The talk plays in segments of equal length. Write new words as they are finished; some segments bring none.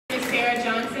Sarah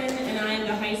Johnson, and I am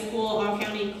the high school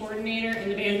all-county coordinator and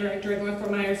the band director at North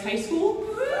Fort Myers High School.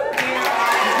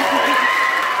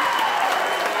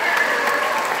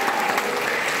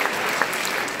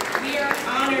 We are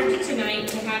honored tonight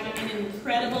to have an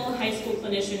incredible high school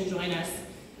clinician join us.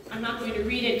 I'm not going to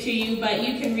read it to you, but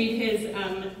you can read his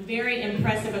very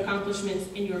impressive accomplishments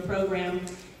in your program.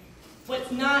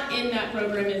 What's not in that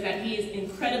program is that he is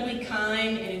incredibly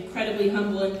kind and incredibly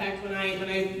humble. In fact, when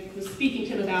I was speaking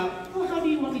to him about, oh, how do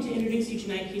you want me to introduce you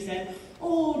tonight, he said,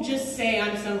 oh, just say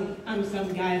I'm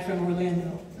some guy from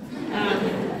Orlando.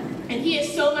 And he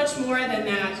is so much more than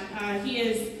that. He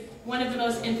is one of the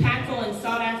most impactful and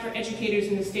sought-after educators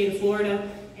in the state of Florida,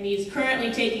 and he is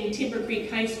currently taking Timber Creek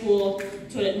High School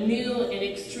to new and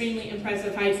extremely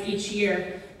impressive heights each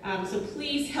year. So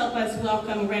please help us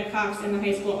welcome Rhett Cox and the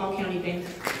high school all-county band.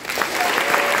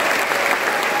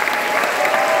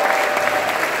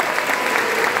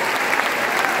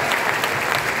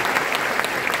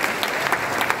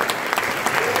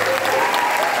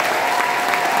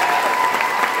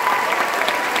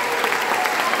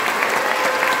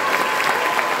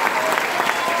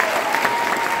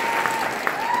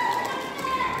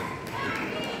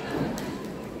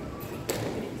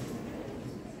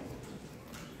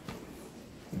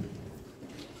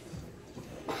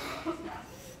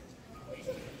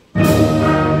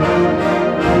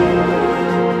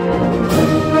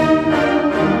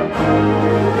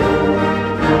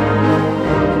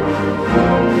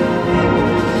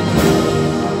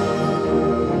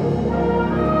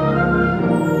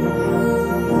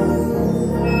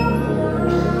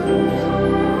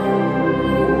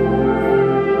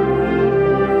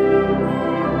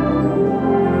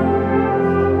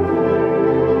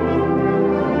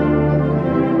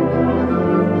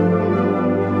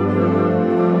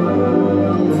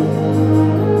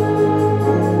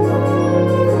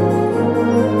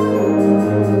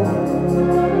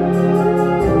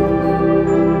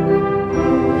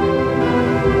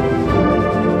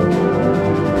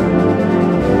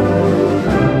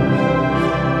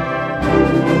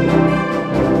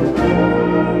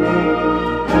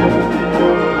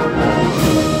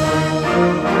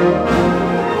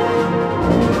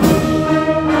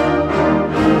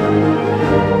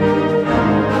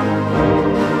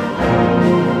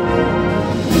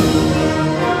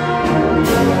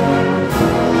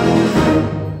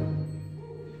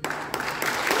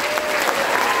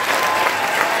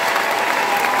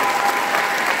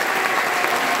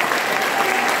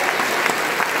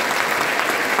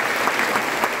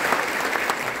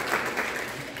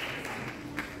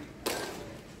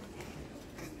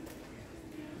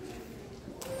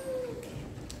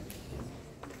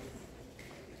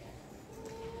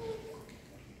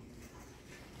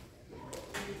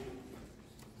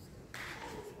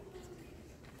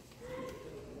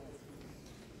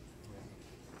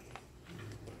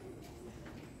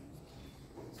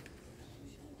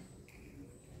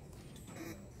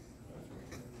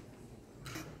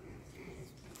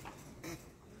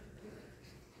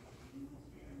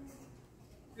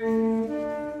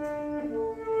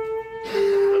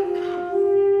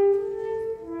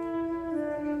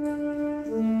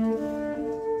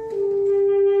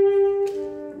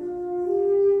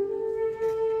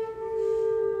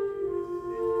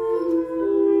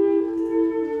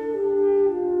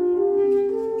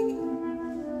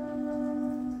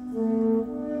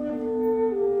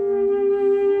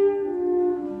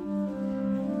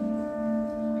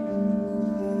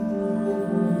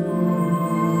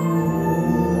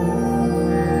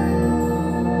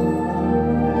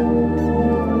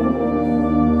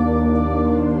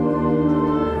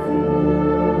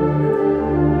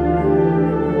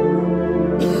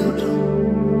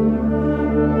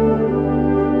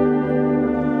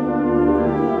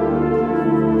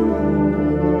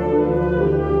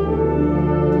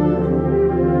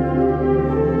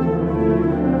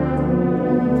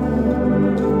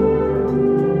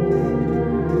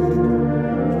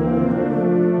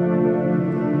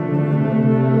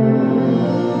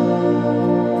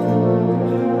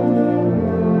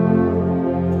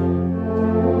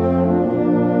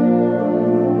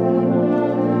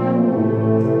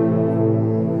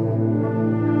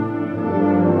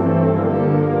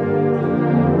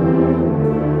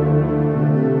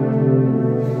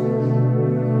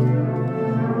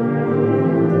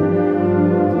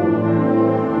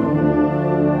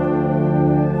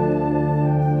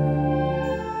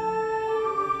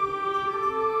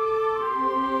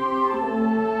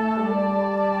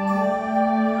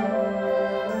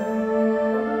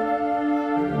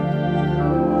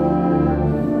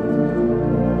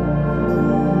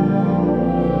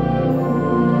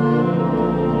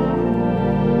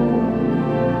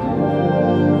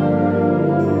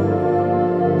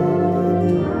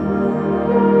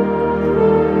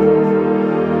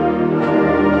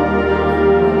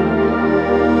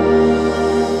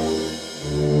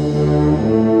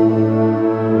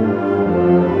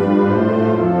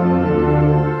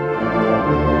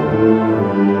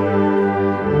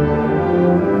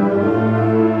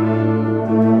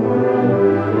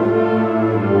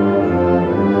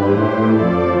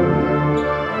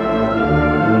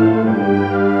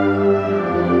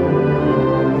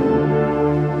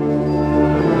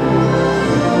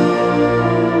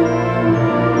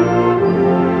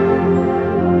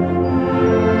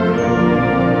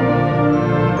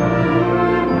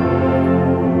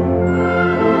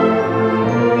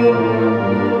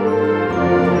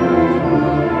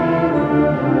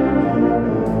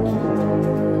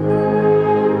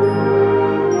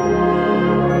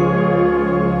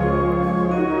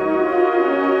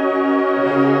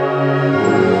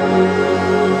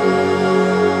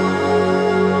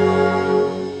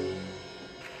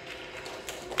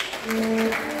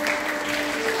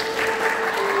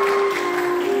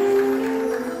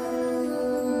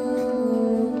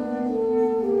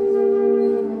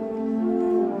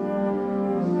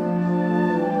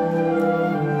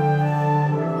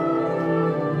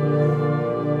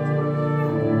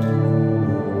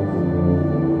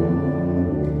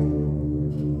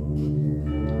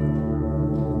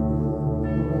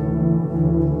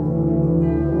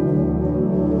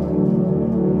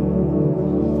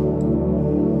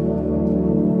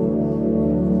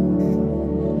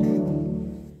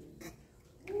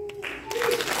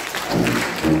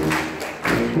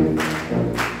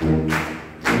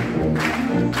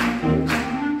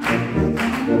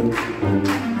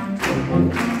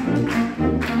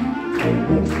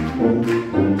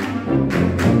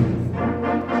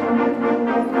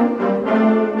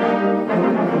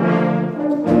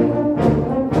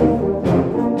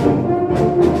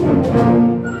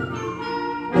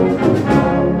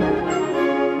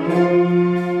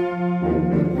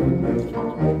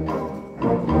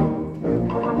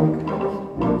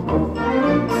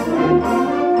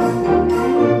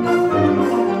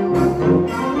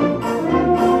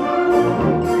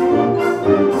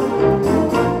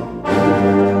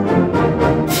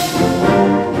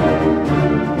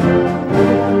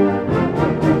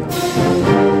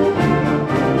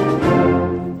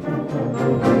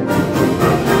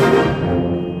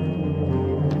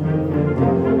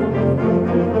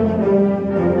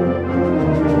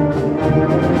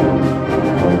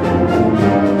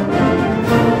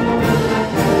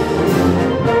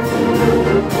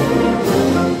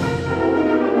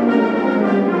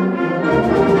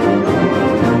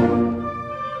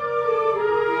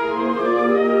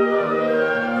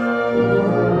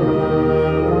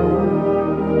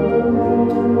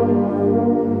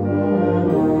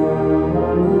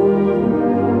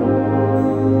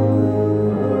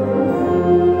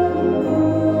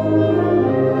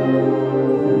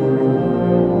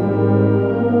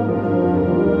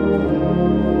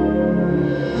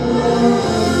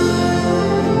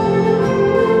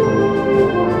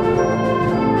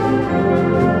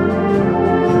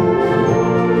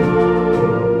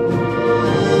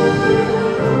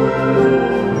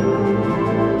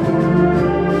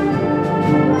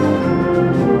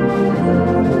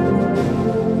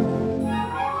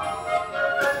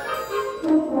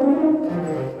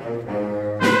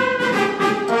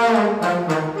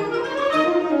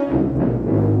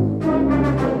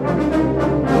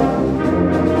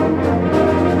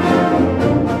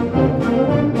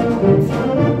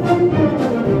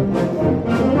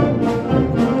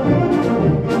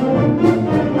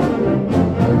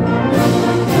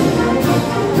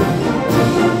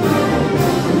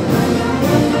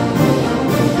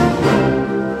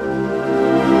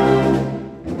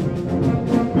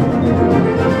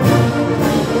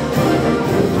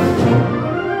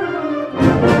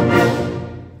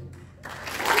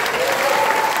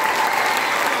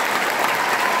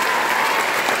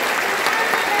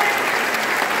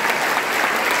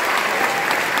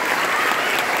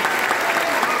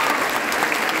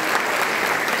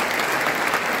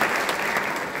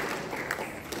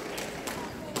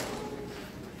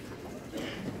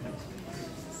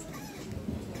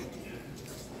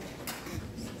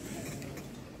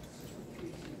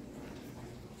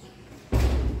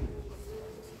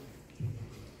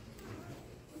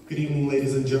 evening,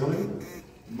 ladies and gentlemen.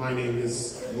 My name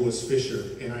is Louis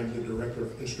Fisher, and I'm the Director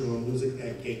of Instrumental Music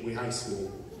at Gateway High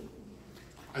School.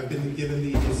 I've been given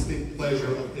the distinct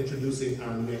pleasure of introducing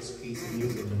our next piece of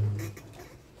music.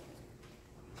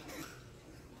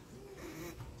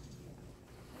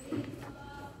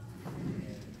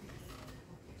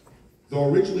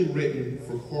 Though originally written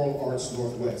for Choral Arts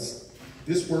Northwest,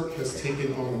 this work has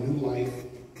taken on a new life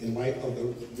in light of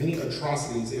the many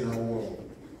atrocities in our world.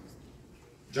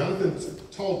 Jonathan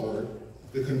Tallberg,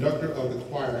 the conductor of the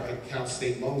choir at Cal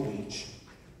State Long Beach,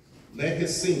 led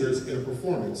his singers in a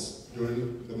performance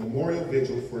during the memorial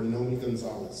vigil for Nomi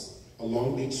Gonzalez, a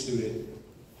Long Beach student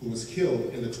who was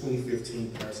killed in the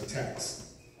 2015 Paris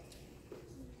attacks.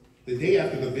 The day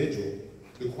after the vigil,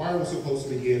 the choir was supposed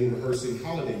to begin rehearsing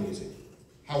holiday music.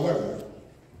 However,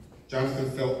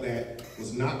 Jonathan felt that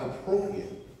was not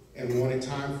appropriate and wanted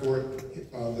time for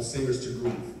the singers to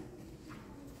grieve.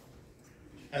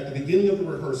 At the beginning of the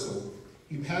rehearsal,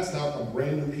 he passed out a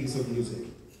brand new piece of music,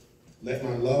 Let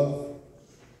My Love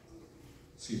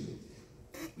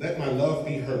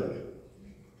Be Heard.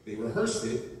 They rehearsed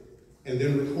it and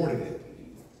then recorded it.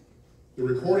 The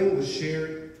recording was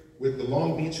shared with the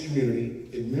Long Beach community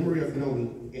in memory of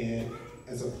Nomi and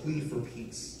as a plea for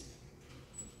peace.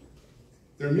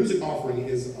 Their music offering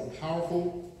is a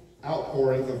powerful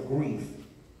outpouring of grief,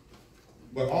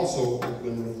 but also a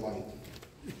glimmer of light.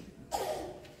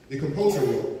 The composer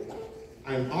wrote,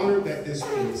 "I am honored that this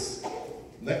piece,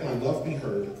 Let My Love Be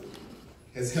Heard,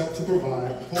 has helped to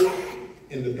provide hope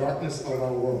in the darkness of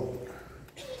our world."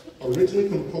 Originally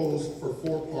composed for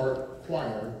four-part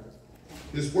choir,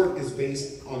 this work is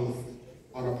based on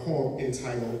a poem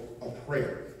entitled A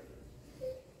Prayer.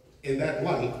 In that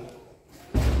light,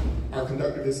 our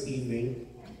conductor this evening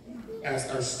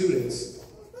asked our students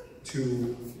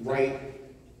to write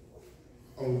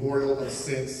a memorial of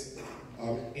sense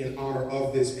in honor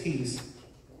of this piece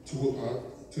to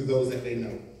those that they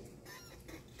know.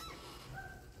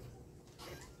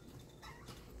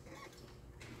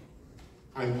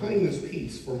 I'm playing this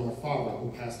piece for my father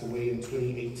who passed away in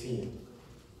 2018.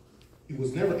 He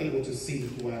was never able to see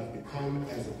who I've become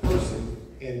as a person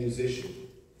and musician.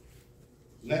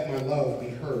 Let my love be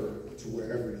heard to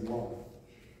wherever you are.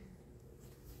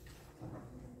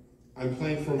 I'm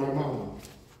playing for my mom,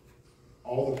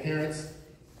 all the parents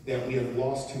that we have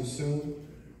lost too soon,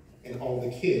 and all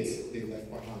the kids they left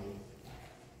behind.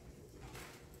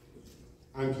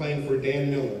 I'm playing for Dan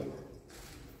Miller,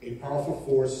 a powerful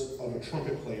force of a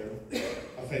trumpet player,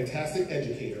 a fantastic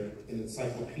educator, an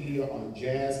encyclopedia on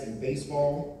jazz and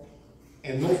baseball,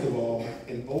 and most of all,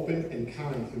 an open and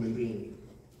kind human being.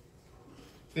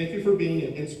 Thank you for being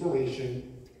an inspiration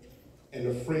and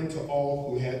a friend to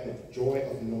all who had the joy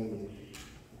of knowing you.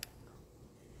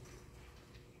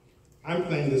 I'm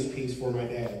playing this piece for my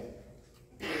dad.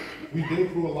 We've been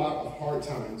through a lot of hard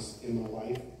times in my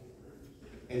life,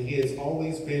 and he has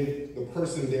always been the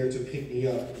person there to pick me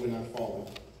up when I've fallen.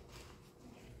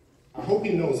 I hope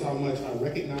he knows how much I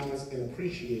recognize and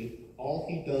appreciate all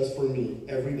he does for me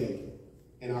every day,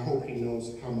 and I hope he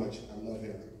knows how much I love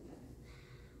him.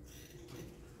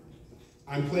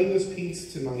 I'm playing this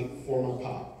piece tonight for my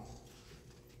pop.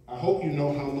 I hope you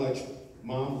know how much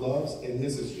Mom loves and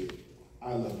misses you.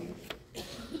 I love you.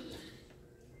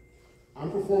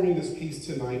 I'm performing this piece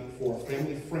tonight for a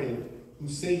family friend who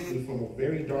saved me from a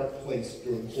very dark place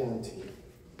during quarantine.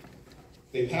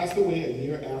 They passed away a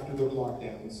year after the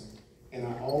lockdowns, and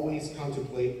I always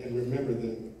contemplate and remember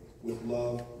them with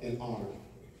love and honor.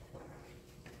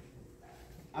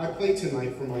 I play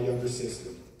tonight for my younger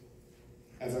sister.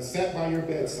 As I sat by your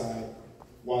bedside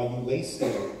while you lay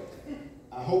still,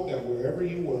 I hope that wherever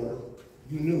you were,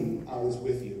 you knew I was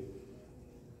with you.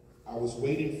 I was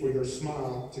waiting for your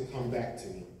smile to come back to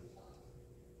me.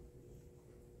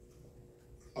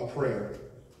 A prayer.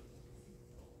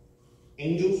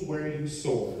 Angels, where you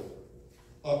soar,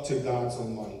 up to God's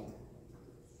own light.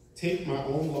 Take my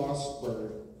own lost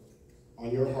bird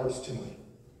on your hearts tonight.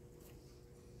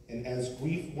 And as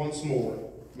grief once more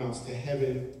mounts to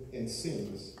heaven and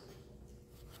sings,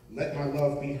 let my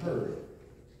love be heard,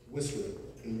 whispered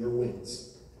in your wings.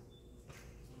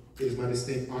 It is my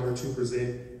distinct honor to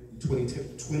present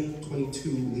 2022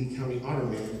 Lee County Honor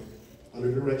Man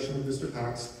under direction of Mr.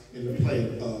 Cox in the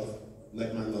play of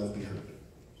Let My Love Be Heard.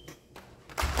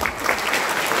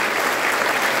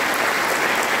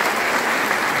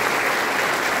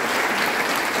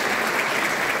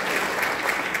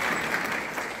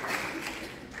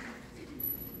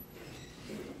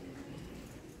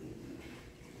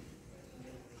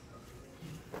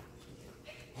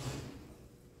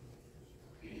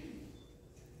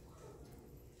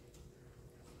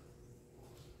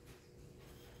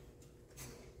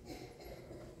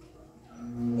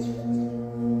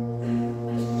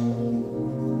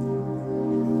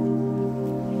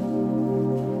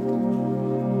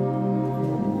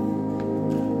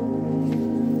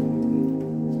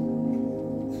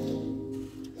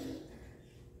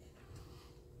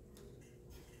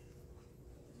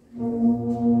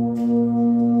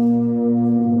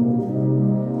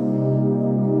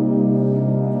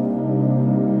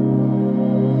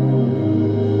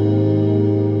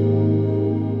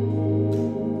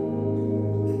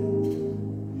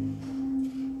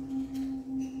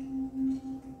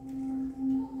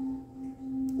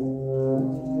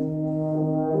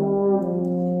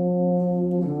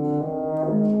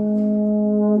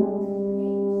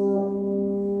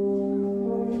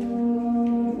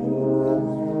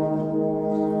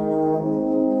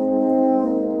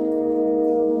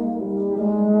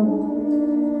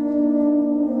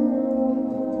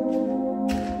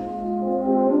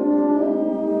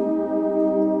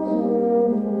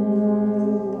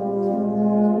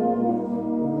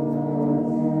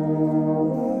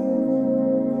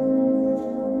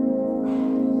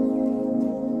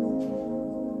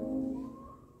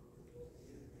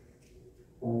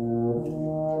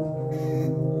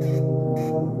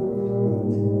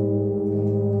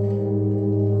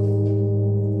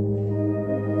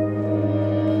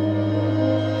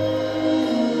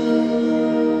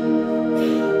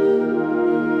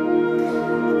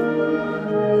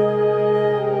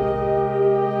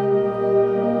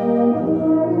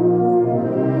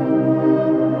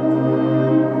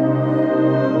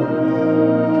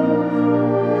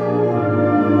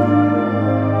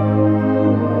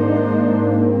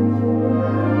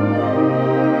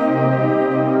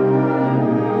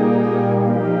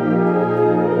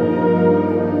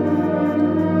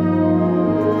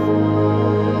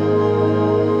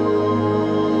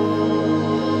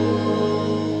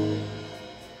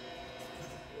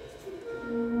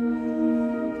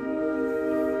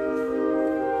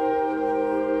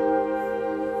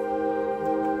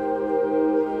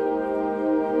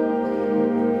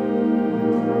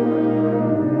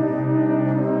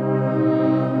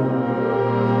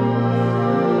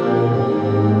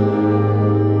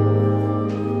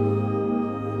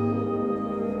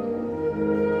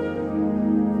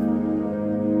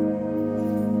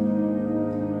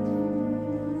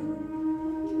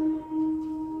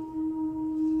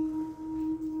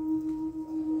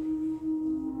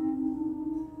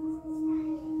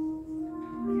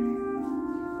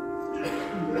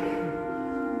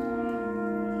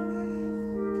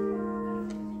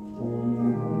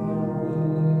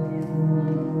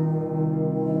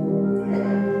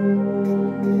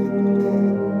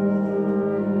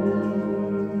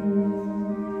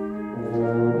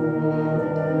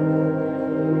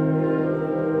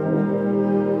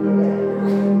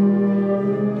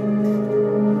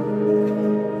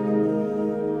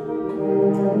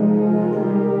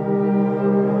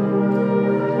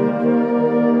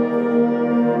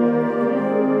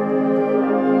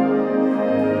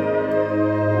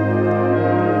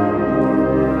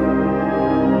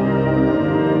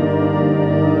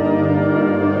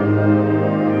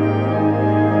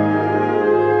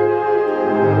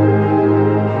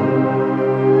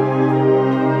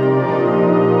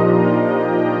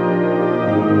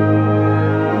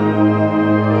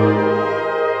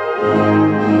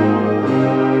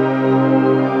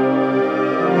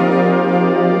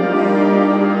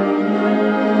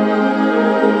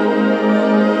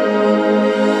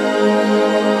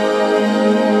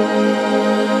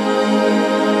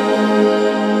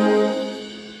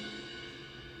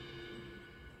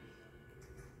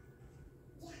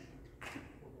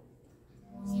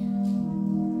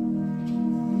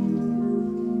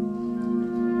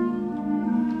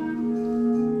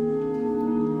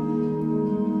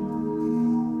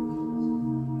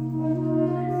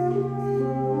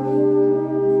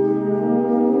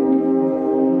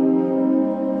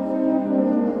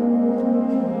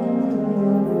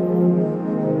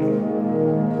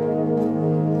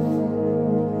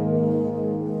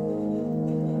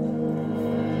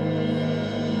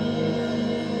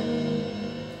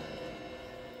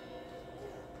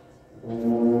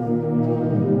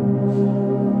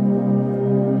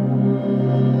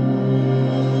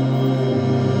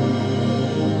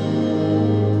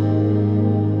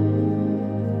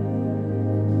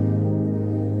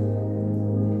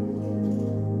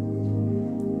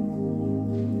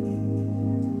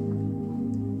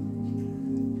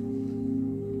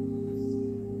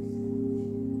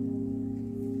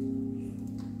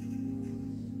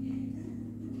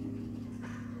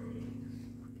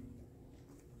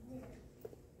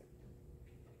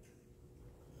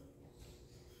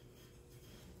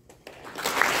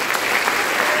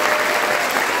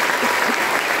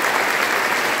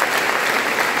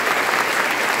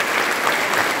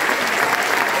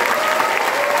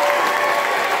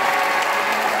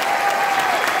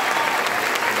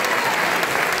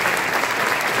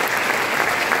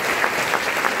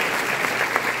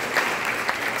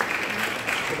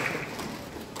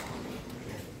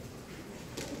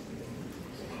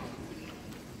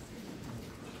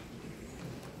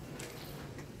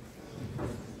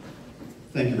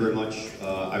 Thank you very much.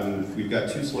 We've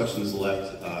got 2 selections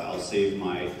left. I'll save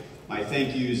my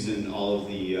thank yous and all of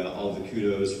the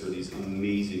kudos for these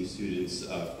amazing students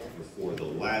for the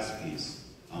last piece.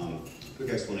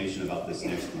 Quick explanation about this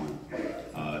next one.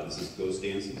 This is Ghost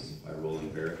Dances by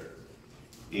Roland Barrett.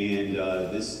 And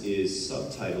this is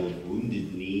subtitled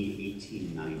Wounded Knee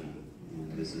 1890.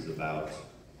 And this is about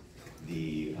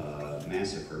the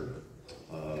massacre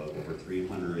of over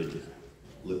 300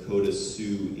 Lakota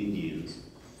Sioux Indians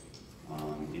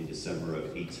in December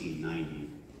of 1890.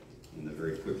 And the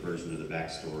very quick version of the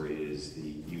backstory is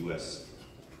the U.S.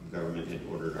 government had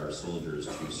ordered our soldiers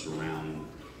to surround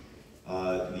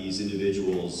these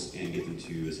individuals and get them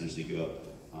to essentially give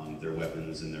up their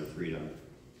weapons and their freedom.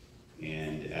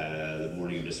 And the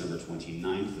morning of December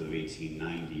 29th of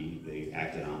 1890, they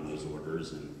acted on those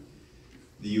orders, and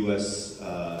the U.S.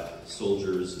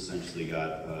 Soldiers essentially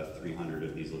got 300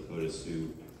 of these Lakota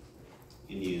Sioux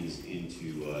Indians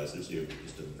into essentially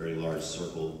just a very large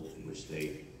circle in which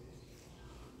they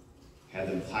had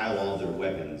them pile all of their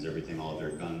weapons, everything, all of their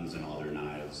guns and all their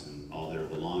knives and all their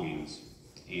belongings.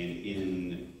 And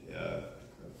in a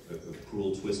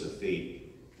cruel twist of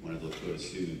fate, one of the Lakota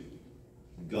Sioux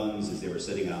guns, as they were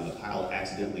setting it on the pile,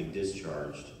 accidentally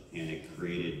discharged, and it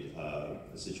created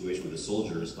a situation where the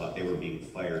soldiers thought they were being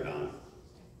fired on.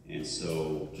 And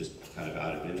so, just kind of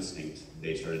out of instinct,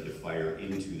 they started to fire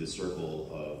into the circle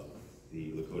of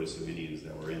the Lakota Sioux Indians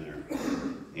that were in there.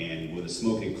 And when the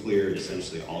smoke had cleared,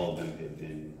 essentially all of them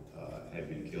had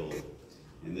been killed.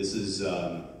 And this is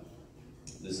a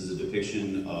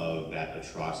depiction of that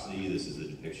atrocity. This is a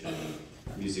depiction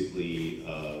musically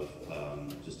of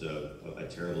just a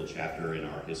terrible chapter in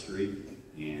our history,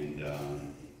 and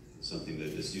something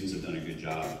that the students have done a good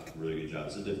job, really good job.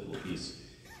 It's a difficult piece.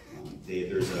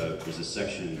 There's a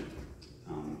section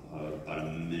about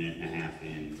a minute and a half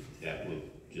in that will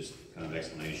just kind of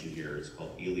explanation here. It's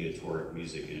called aleatoric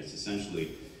music, and it's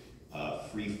essentially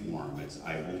free form.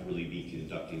 I won't really be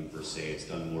conducting per se. It's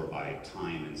done more by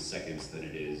time and seconds than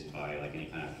it is by like any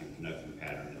kind of conducting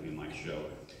pattern that we might show.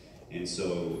 And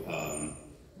so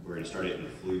we're going to start it in the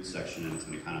flute section, and it's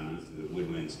going to kind of move through the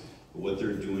woodwinds. But what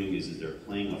they're doing is they're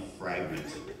playing a fragment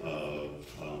of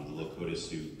the Lakota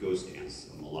Sioux Ghost Dance,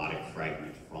 a melodic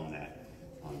fragment from that,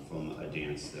 from a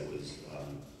dance that was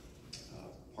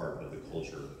part of the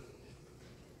culture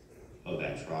of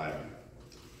that tribe.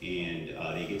 And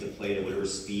they get to play it at whatever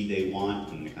speed they want,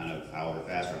 and kind of however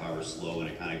fast or however slow, and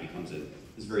it kind of becomes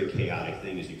this very chaotic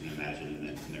thing, as you can imagine, and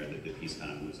then from there the piece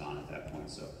kind of moves on at that point.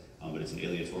 So, but it's an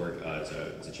aleatoric,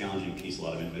 it's a challenging piece, a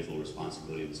lot of individual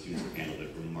responsibility, and the students have handled it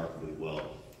remarkably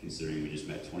well, considering we just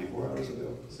met 24 hours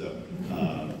ago. So,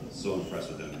 so impressed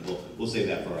with them. We'll save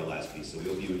that for our last piece. So we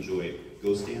hope you enjoy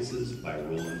Ghost Dances by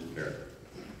Roland Barrett.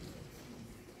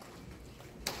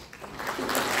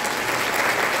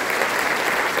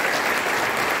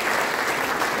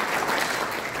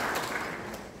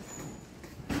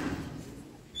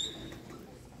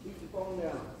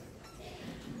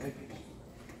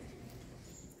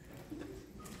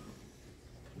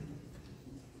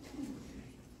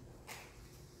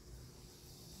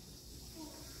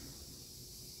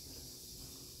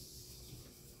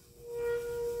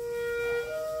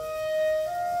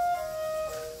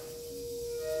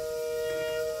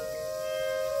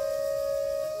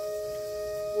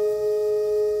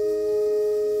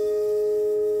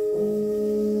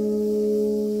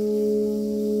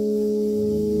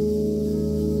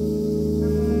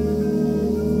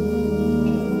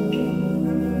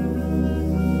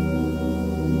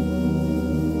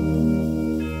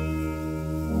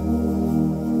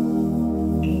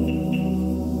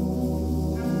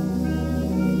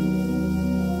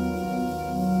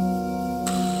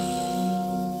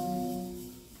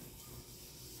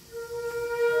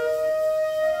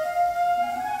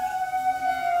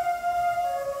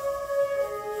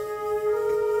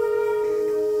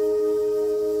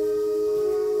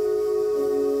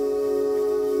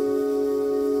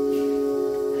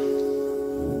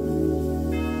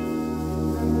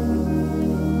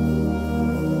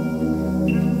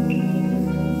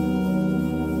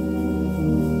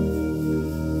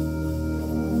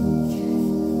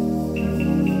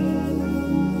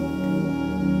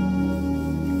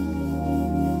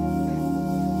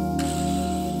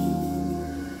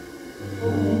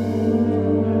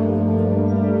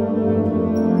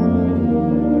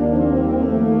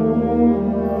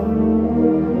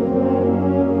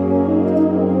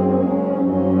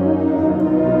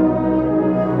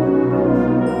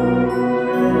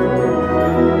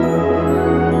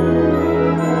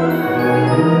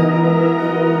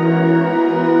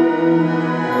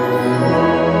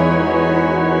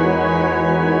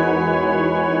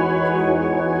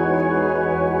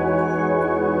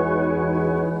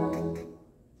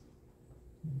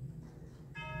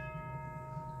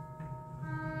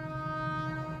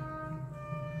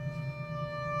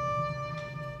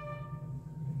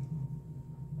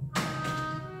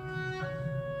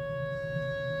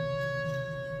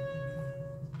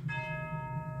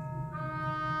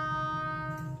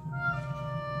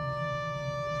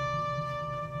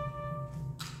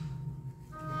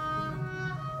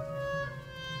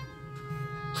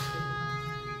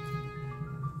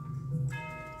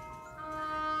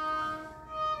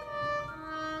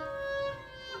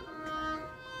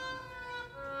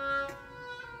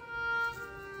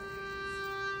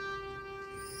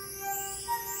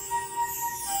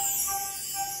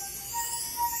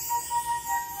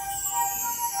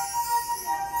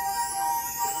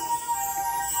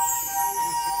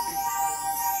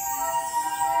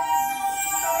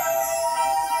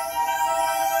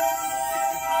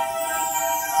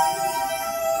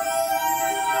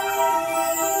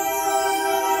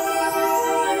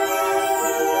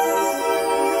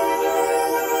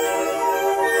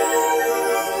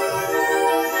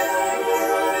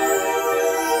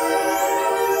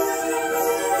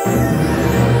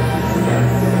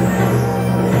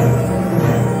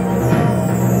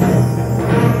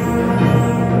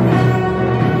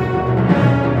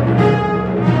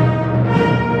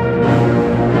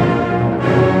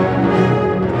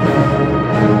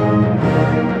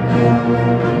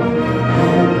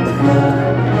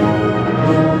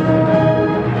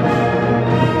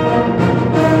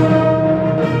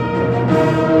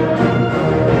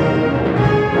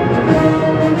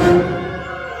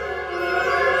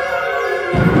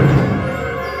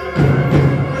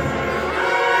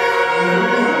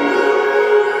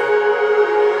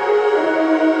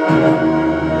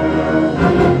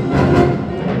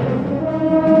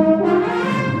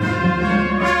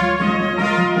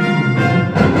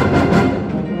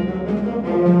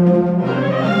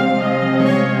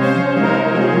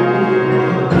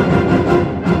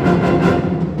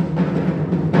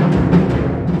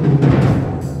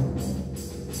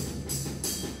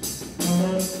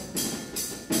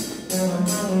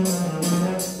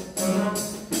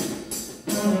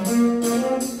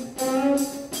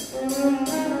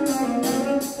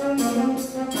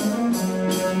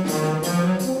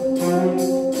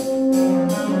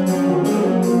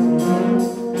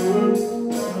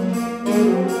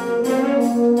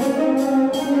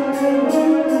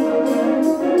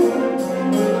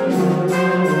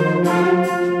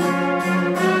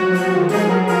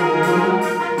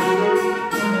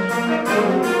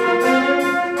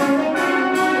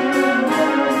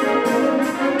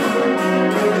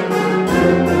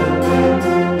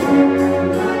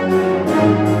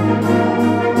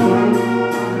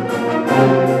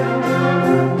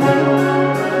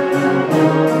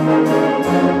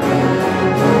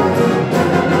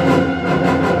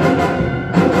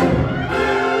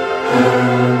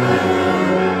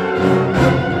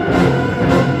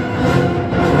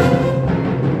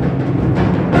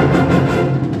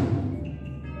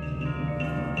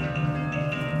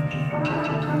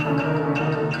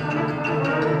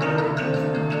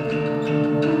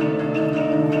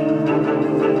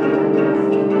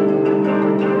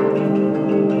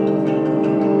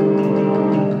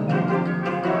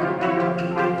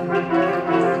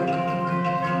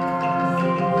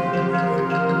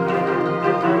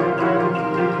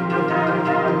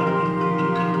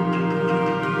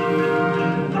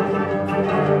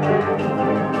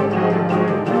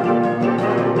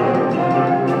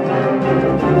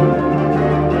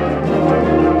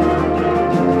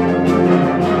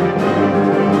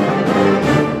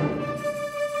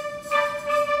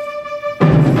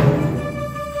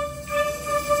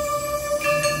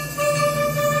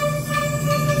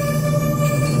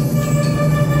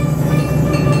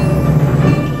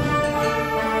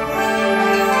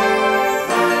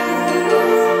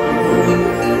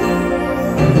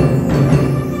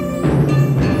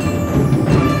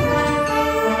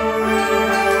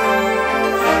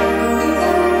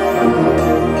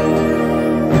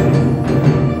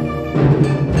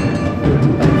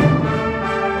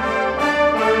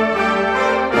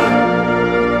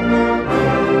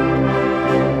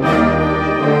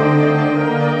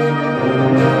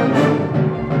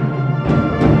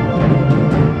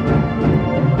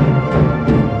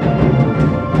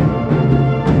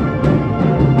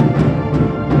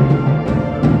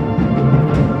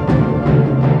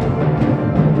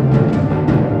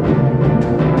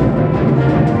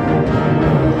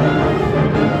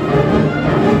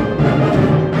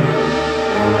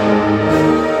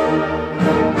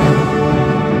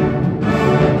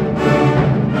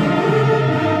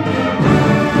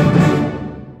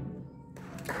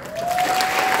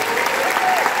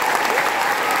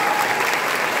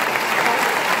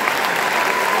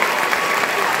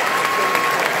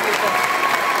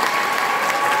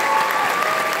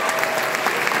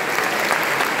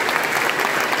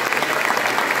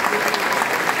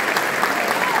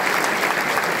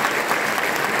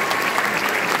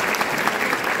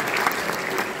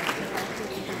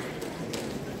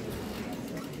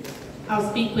 I'll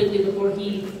speak quickly before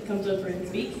he comes over and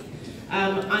speaks.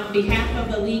 On behalf of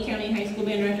the Lee County High School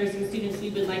Band Directors and students, we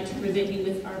would like to present you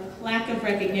with our plaque of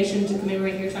recognition to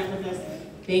commemorate your time with us.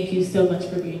 Thank you so much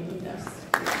for being with us.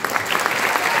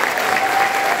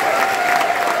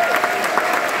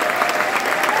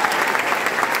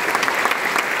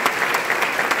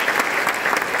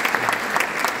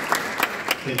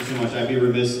 Thank you so much. I'd be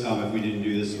remiss if we didn't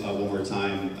do this one more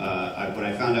time. When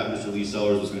I found out Mr. Lee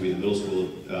Sellers was going to be the middle school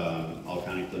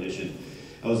all-county clinician,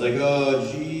 I was like,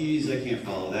 oh, geez, I can't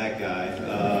follow that guy.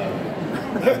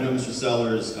 I've known Mr.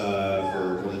 Sellers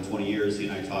for more than 20 years. He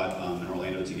and I taught in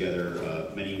Orlando together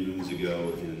many moons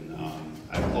ago, and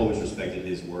I've always respected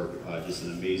his work. Just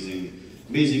an amazing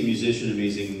musician,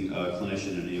 amazing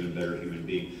clinician, and an even better human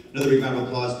being. Another big round of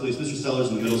applause, please. Mr. Sellers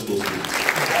and the middle school students.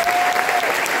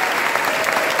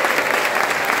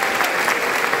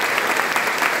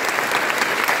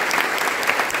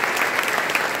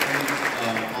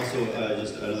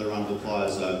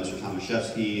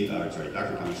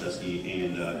 Dr. Tomaszewski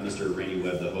and Mr. Randy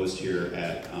Webb, the host here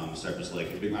at Cypress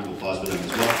Lake. A big round of applause for them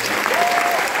as well.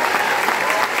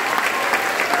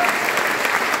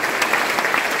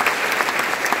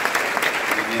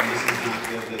 And then this is not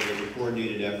the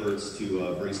coordinated efforts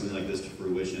to bring something like this to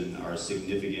fruition are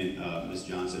significant. Ms.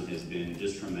 Johnson has been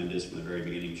just tremendous from the very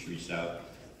beginning. She reached out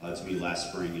to me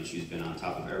last spring, and she's been on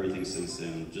top of everything since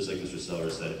then. Just like Mr.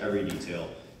 Sellers said, every detail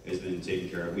has been taken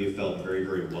care of. We have felt very,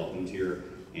 very welcomed here.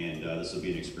 And this will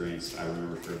be an experience I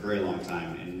remember for a very long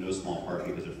time, in no small part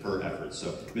because of her efforts.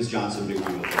 So, Ms. Johnson, big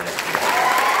round of applause.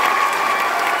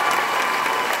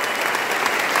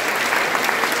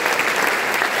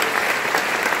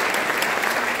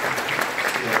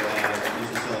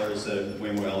 So, Mr.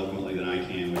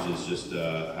 message is just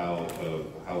how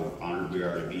honored we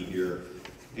are to be here,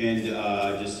 and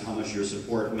just how much your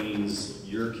support means.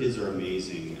 Your kids are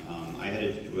amazing.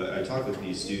 I talked with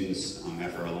these students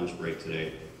after our lunch break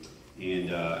today, and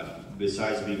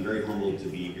besides being very humbled to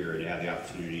be here and to have the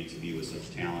opportunity to be with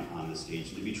such talent on the stage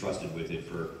and to be trusted with it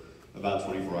for about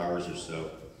 24 hours or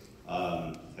so,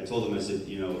 I told them, I said,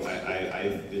 you know,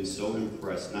 I've been so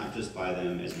impressed, not just by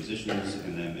them as musicians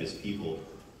and them as people,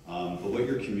 but what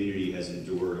your community has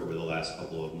endured over the last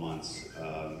couple of months.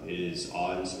 It is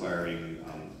awe-inspiring,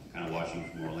 kind of watching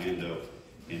from Orlando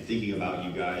and thinking about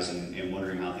you guys and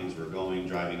wondering how things were going,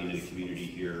 driving into the community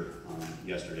here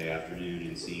yesterday afternoon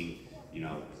and seeing, you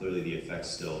know, clearly the effects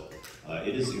still.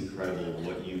 It is incredible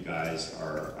what you guys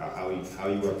are, how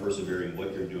you are persevering,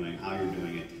 what you're doing, how you're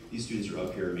doing it. These students are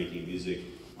up here making music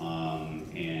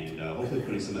and hopefully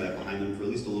putting some of that behind them for at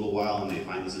least a little while, and they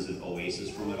find this as an oasis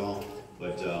from it all.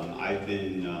 But I've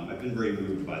been very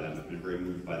moved by them. I've been very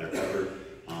moved by their effort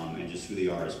and just who they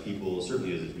are as people,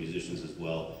 certainly as musicians as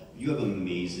well. You have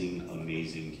amazing,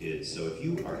 amazing kids. So if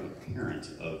you are a parent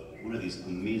of one of these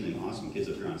amazing, awesome kids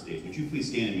up here on stage, would you please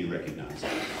stand and be recognized?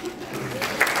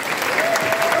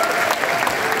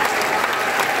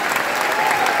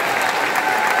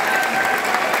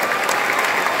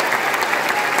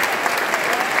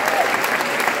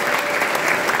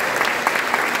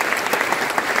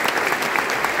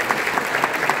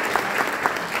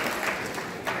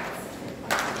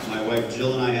 My wife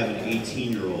Jill and I have an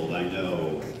 18-year-old.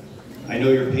 I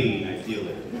know your pain. I feel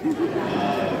it.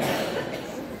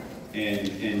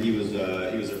 And he was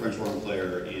a French horn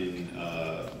player in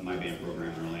my band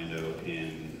program in Orlando,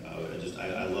 and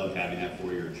I love having that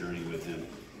 4-year journey with him.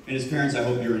 And as parents, I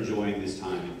hope you're enjoying this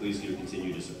time, and please do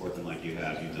continue to support them like you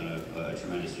have. You've done a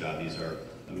tremendous job. These are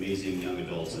amazing young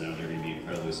adults, and I know they're going to be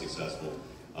incredibly successful.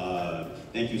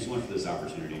 Thank you so much for this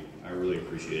opportunity. I really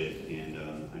appreciate it, and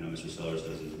I know Mr. Sellers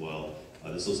does as well.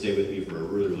 This will stay with me for a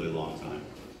really, really long time.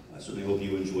 I certainly hope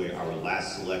you enjoy our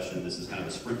last selection. This is kind of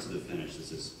a sprint to the finish.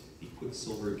 This is the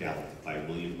Quicksilver Gallop by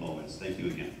William Owens. Thank you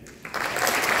again.